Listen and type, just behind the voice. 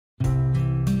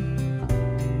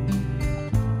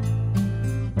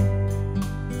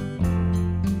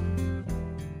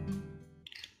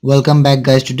Welcome back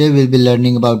guys. Today we'll be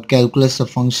learning about calculus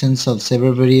of functions of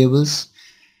several variables.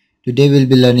 Today we'll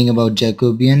be learning about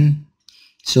Jacobian.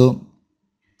 So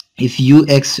if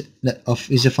ux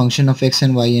is a function of x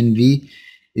and y and v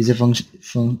is a function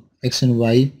from x and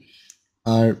y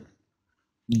are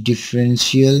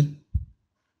differentiable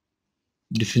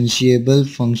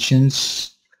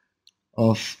functions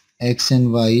of x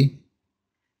and y,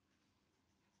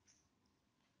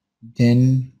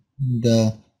 then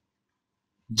the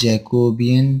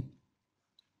Jacobian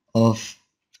of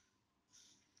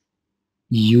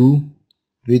u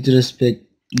with respect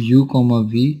u comma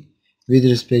v with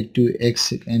respect to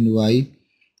x and y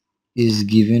is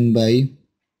given by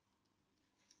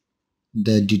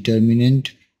the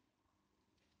determinant,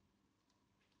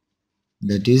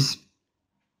 that is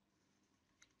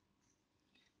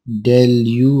del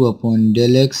u upon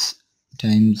del x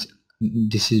times,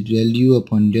 this is del u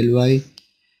upon del y,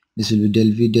 this will be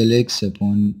del v del x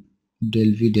upon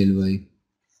del v del y.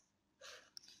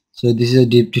 So this is a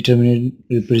determinant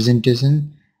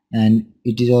representation, and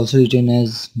it is also written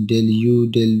as del u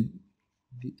del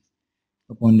v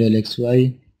upon del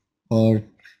xy, or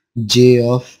j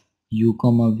of u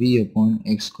comma v upon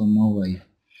x comma y.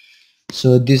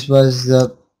 So this was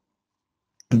the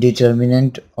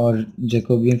determinant or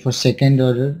Jacobian for second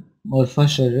order or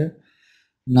first order.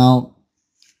 Now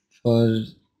for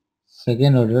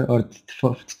second order or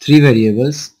for three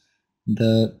variables,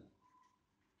 the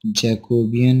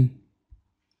Jacobian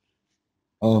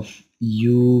of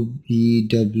u v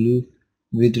w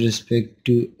with respect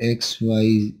to x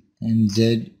y and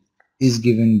z is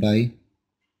given by,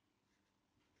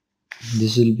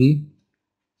 this will be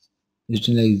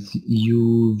written like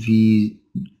u v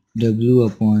w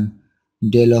upon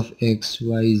del of x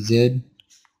y z,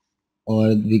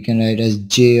 or we can write as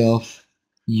j of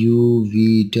u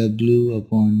v w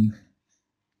upon,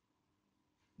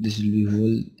 this will be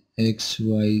whole x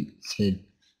y z.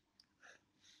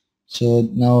 So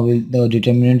now the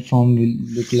determinant form will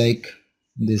look like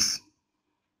this.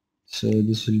 So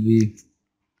this will be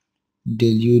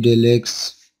del u del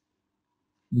x,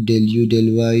 del u del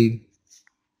y,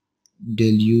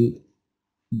 del u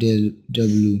del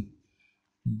w,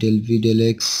 del v del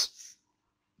x,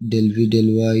 del v del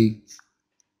y,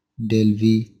 del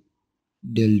v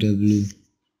del w.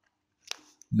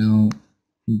 Now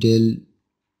del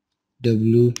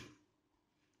w,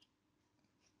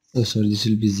 oh sorry, this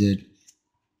will be z,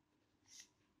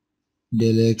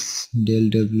 del x, del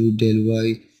w, del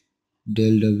y,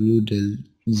 del w, del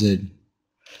z.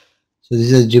 So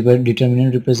this is a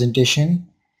determinant representation.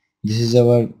 This is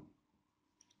our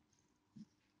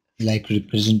like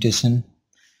representation.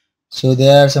 So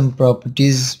there are some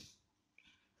properties.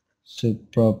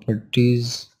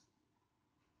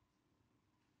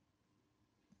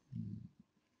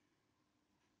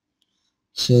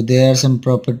 So there are some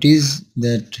properties,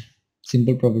 that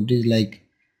simple properties, like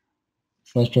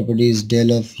first property is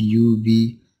del of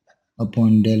uv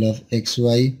upon del of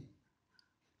xy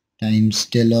times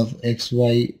del of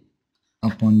xy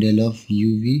upon del of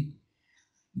uv.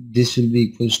 This will be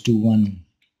equals to 1.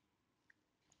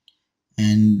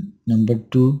 And number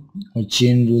 2, or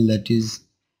chain rule, that is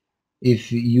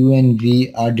if u and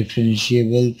v are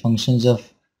differentiable functions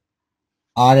of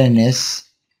r and s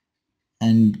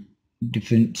and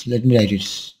different, let me write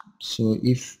it. So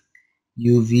if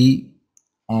uv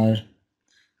are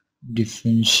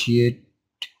differentiate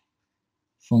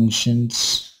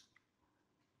functions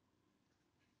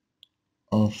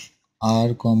of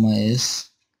r comma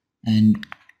s and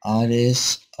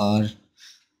rs are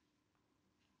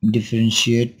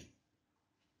differentiate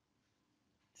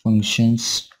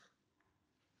functions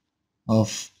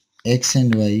of x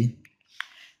and y,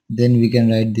 then we can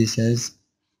write this as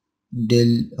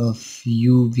del of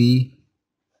uv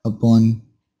upon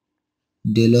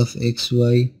del of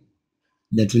xy,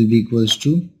 that will be equals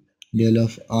to del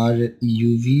of r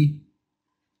uv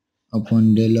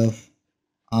upon del of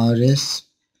rs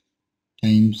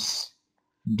times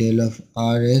del of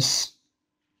rs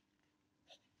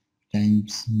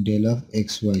times del of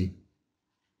xy.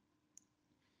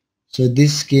 So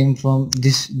this came from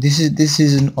this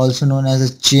is also known as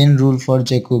a chain rule for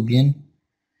Jacobian.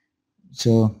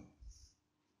 So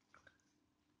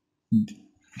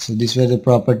these were the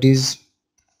properties.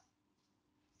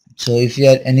 So if you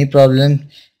have any problem,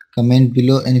 comment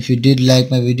below, and if you did like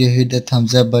my video, hit the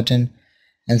thumbs up button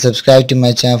and subscribe to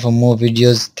my channel for more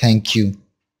videos. Thank you.